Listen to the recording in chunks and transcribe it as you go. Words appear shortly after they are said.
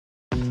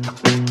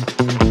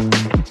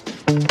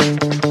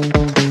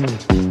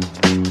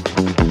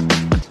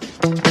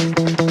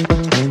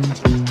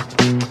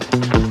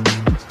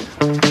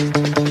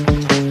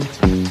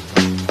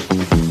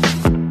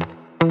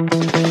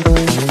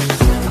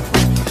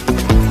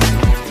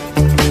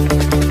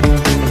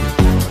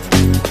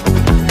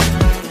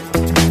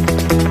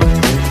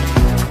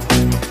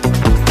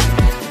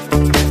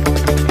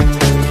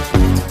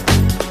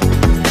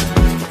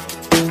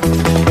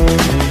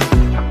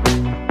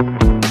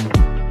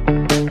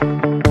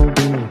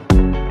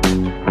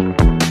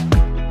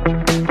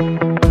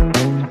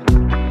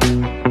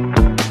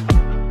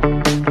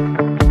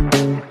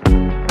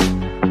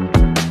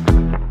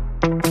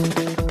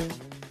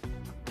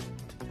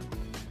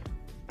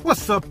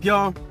up,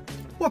 y'all?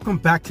 Welcome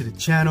back to the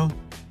channel.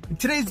 In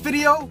today's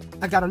video,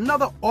 I got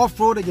another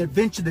off-roading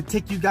adventure to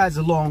take you guys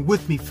along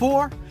with me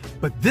for,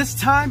 but this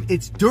time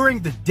it's during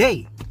the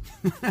day.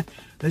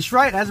 That's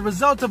right, as a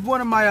result of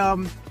one of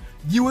my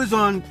viewers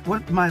on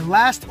my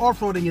last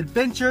off-roading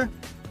adventure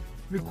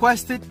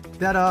requested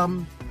that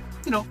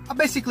I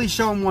basically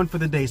show him one for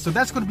the day. So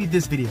that's going to be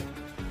this video.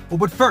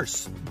 But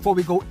first, before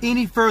we go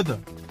any further,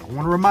 I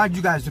want to remind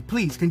you guys to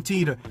please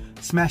continue to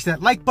smash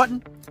that like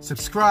button,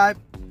 subscribe,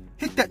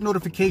 hit that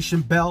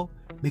notification bell,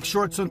 make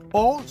sure it's on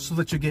all so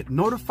that you get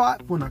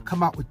notified when I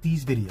come out with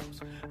these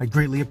videos. I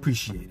greatly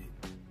appreciate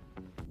it.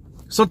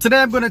 So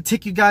today I'm going to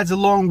take you guys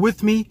along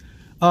with me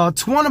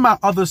to one of my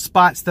other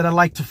spots that I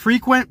like to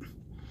frequent.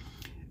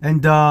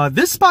 And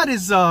this spot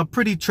is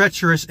pretty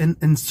treacherous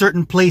in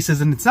certain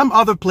places, and in some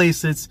other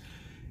places,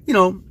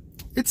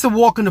 it's a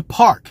walk in the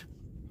park.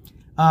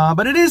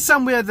 But it is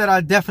somewhere that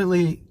I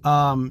definitely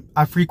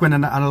I frequent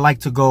and I like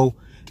to go,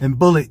 and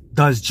Bullet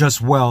does just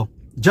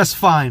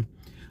fine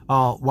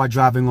while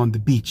driving on the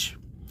beach.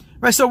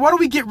 Right, so why don't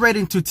we get right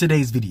into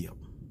today's video?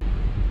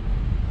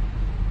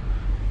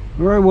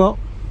 All right, well,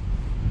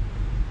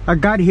 I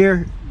got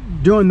here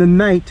during the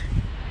night,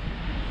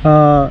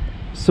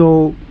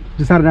 so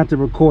decided not to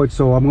record,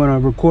 so I'm gonna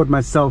record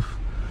myself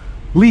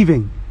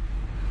leaving,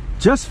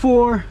 just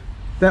for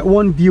that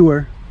one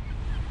viewer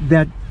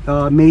that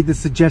made the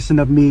suggestion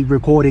of me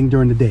recording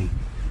during the day.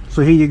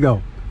 So here you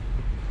go.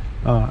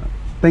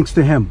 Thanks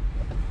to him.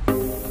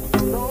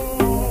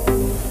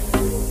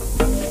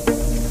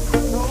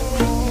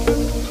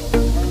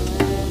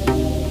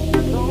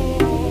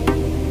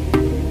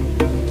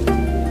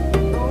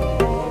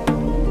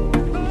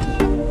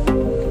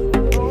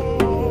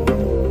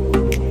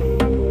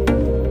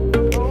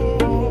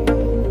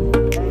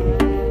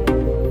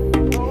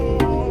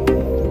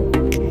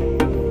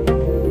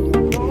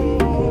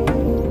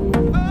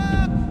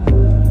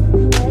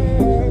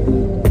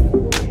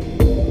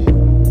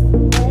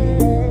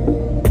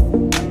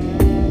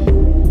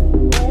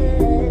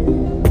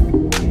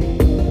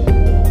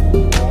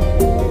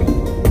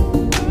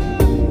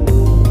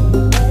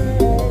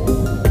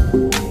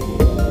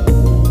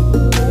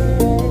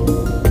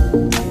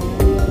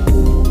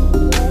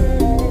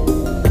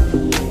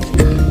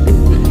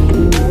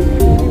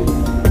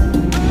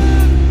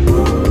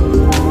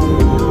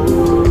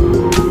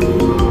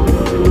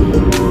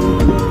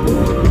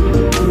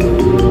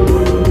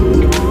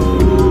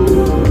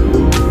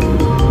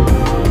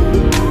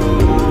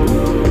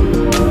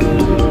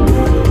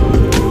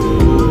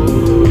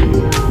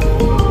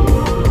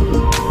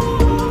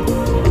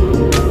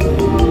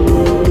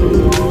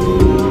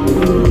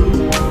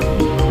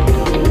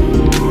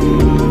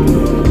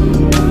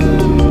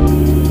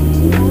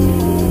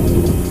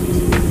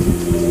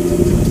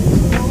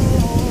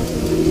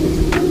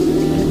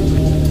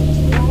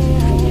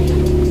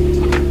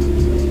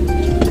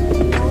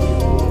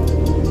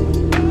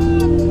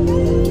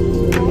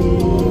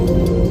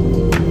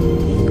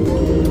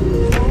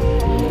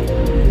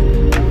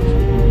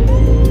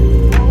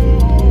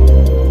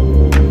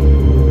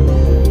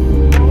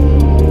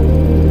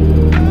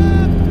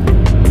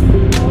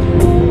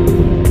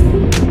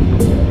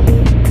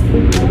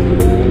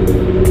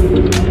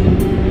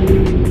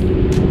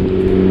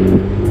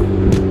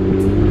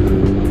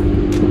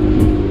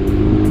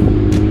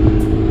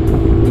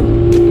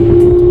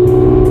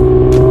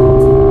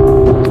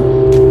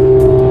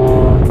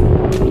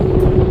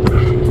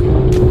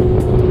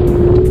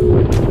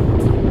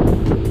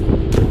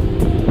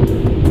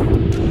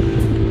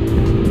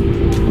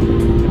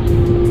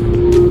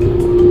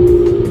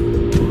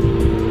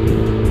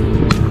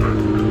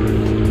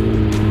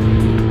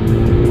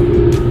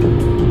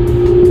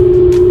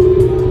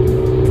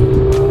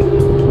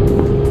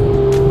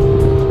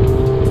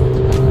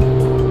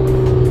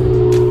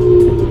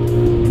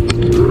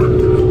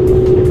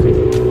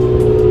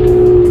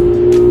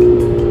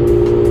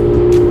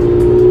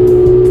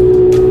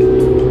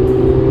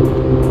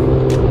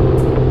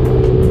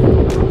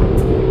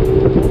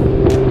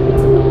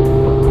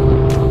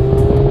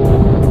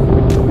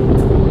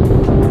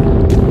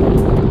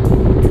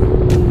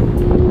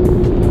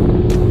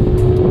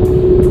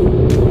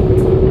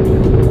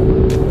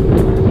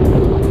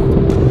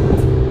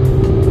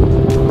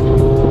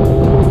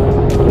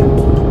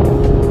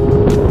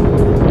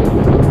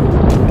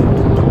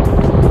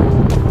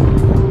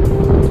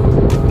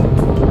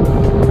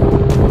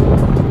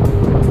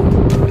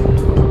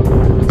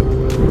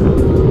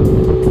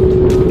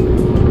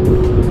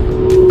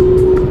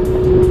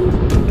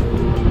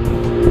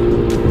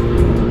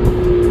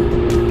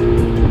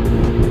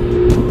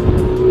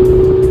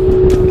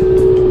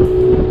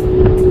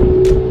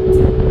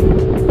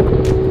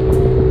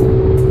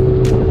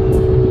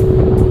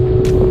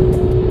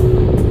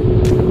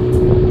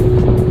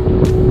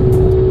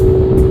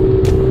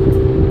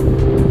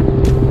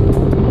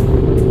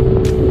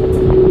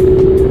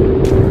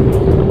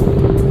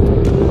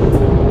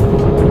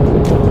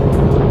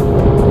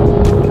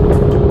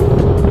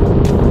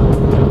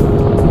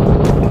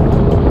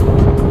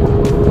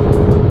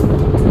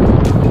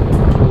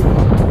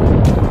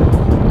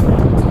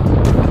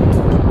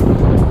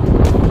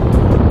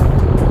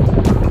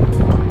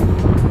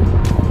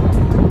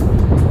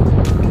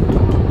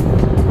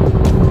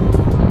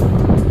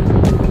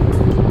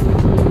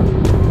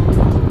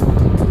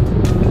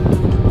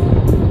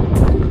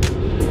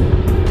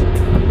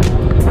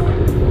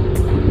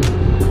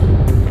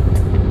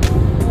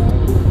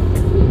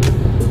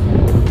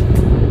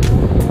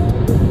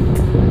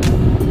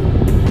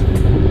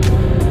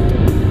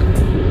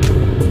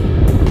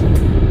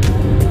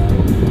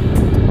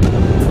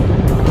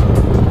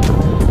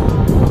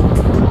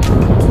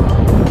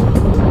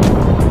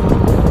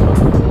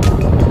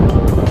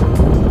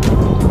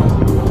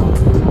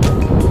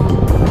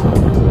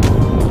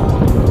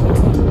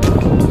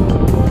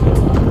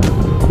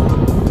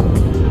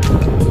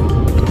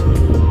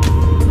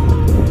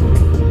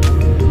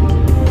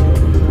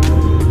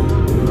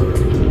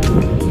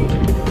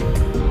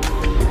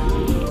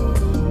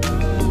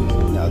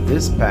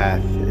 this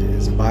path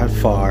is by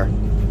far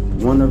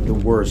one of the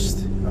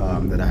worst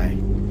that I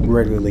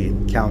regularly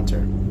encounter.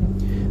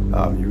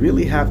 You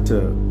really have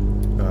to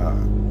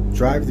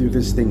drive through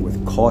this thing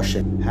with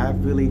caution,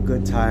 have really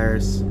good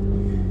tires,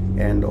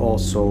 and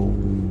also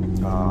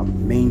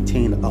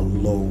maintain a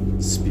low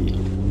speed.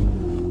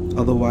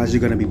 Otherwise,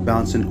 you're going to be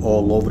bouncing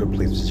all over the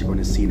place, as you're going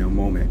to see in a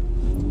moment.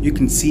 You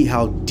can see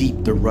how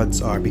deep the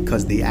ruts are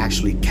because they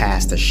actually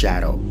cast a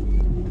shadow.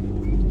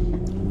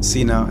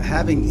 See, now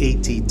having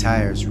AT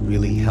tires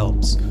really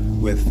helps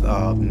with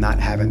not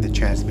having the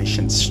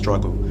transmission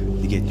struggle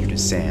to get through the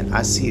sand.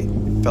 I see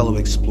fellow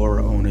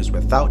Explorer owners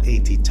without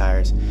AT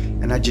tires,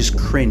 and I just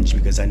cringe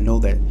because I know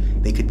that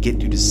they could get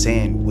through the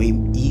sand way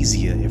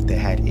easier if they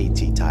had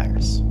AT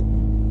tires.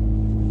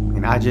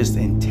 And I just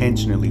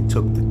intentionally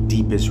took the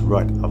deepest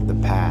rut of the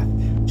path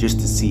just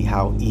to see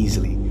how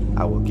easily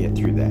I will get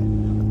through that.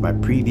 With my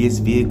previous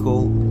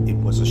vehicle, it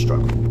was a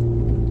struggle.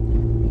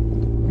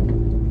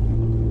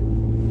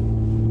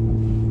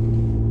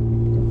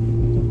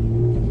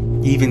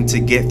 Even to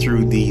get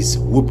through these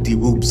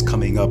whoop-de-whoops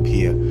coming up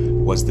here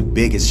was the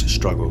biggest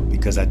struggle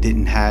because I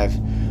didn't have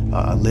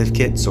a lift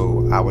kit,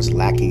 so I was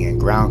lacking in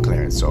ground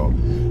clearance. So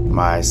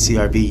my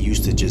CRV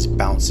used to just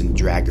bounce and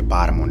drag the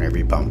bottom on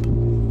every bump.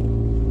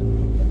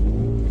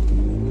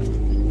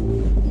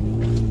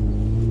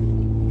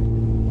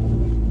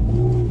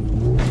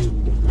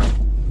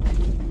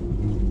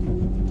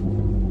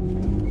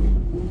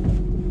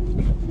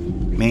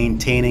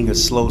 Maintaining a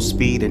slow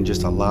speed and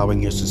just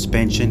allowing your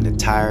suspension, the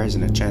tires,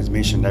 and the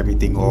transmission,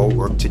 everything all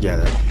work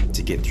together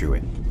to get through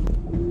it.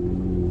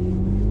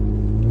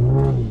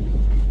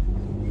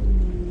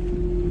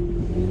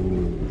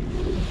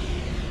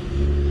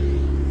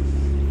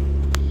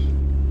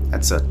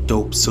 That's a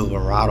dope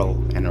Silverado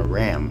and a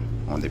Ram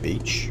on the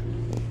beach.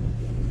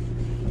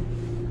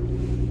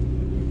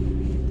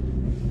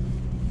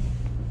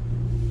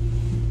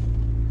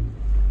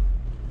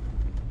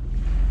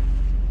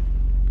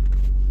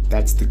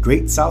 That's the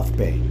Great South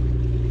Bay.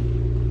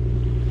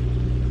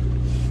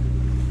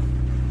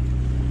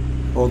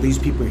 All these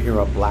people here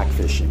are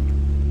blackfishing.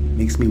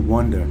 Makes me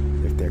wonder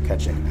if they're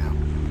catching now.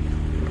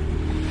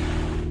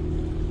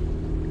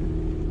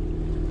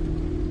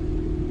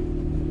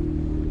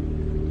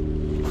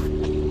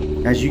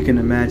 As you can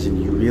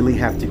imagine, you really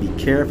have to be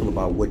careful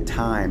about what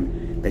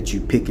time that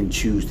you pick and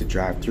choose to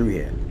drive through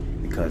here,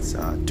 because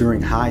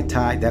during high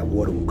tide, that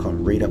water will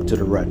come right up to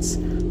the ruts,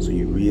 so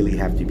you really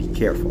have to be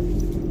careful.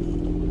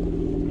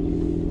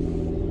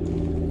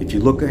 If you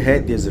look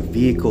ahead, there's a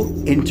vehicle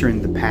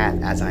entering the path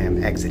as I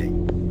am exiting.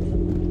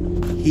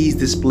 He's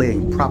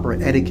displaying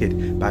proper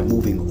etiquette by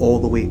moving all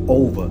the way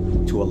over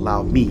to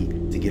allow me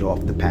to get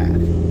off the path.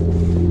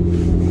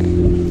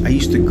 I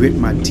used to grit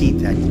my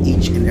teeth at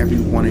each and every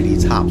one of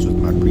these hops with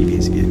my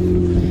previous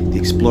vehicle. The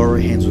Explorer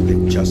handled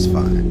it just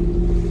fine.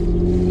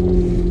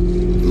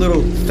 A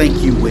little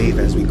thank you wave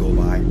as we go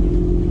by.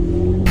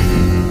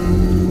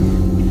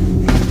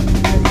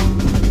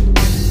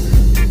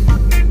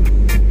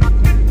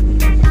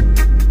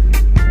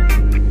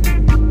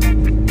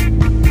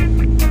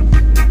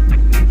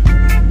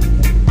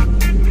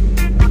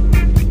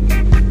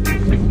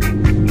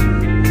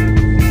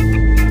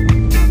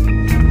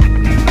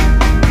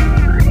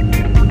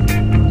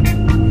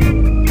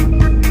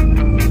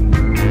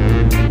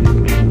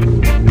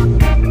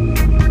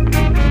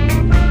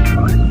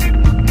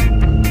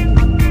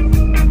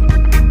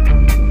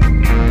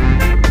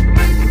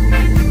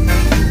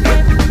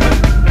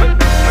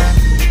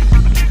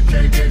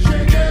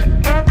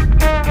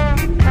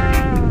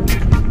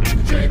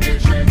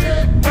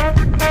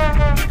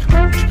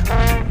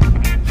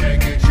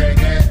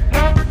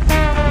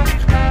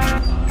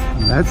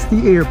 That's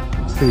the air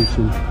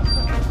station.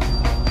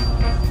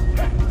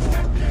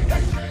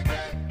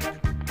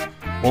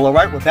 Well,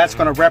 alright, that's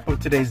going to wrap up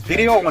today's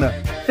video. I want to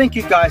thank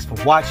you guys for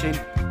watching.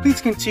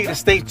 Please continue to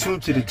stay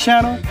tuned to the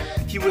channel.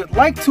 If you would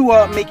like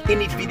to make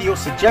any video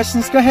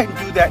suggestions, go ahead and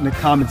do that in the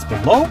comments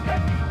below.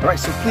 Alright,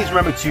 so please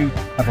remember to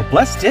have a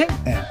blessed day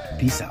and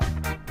peace out.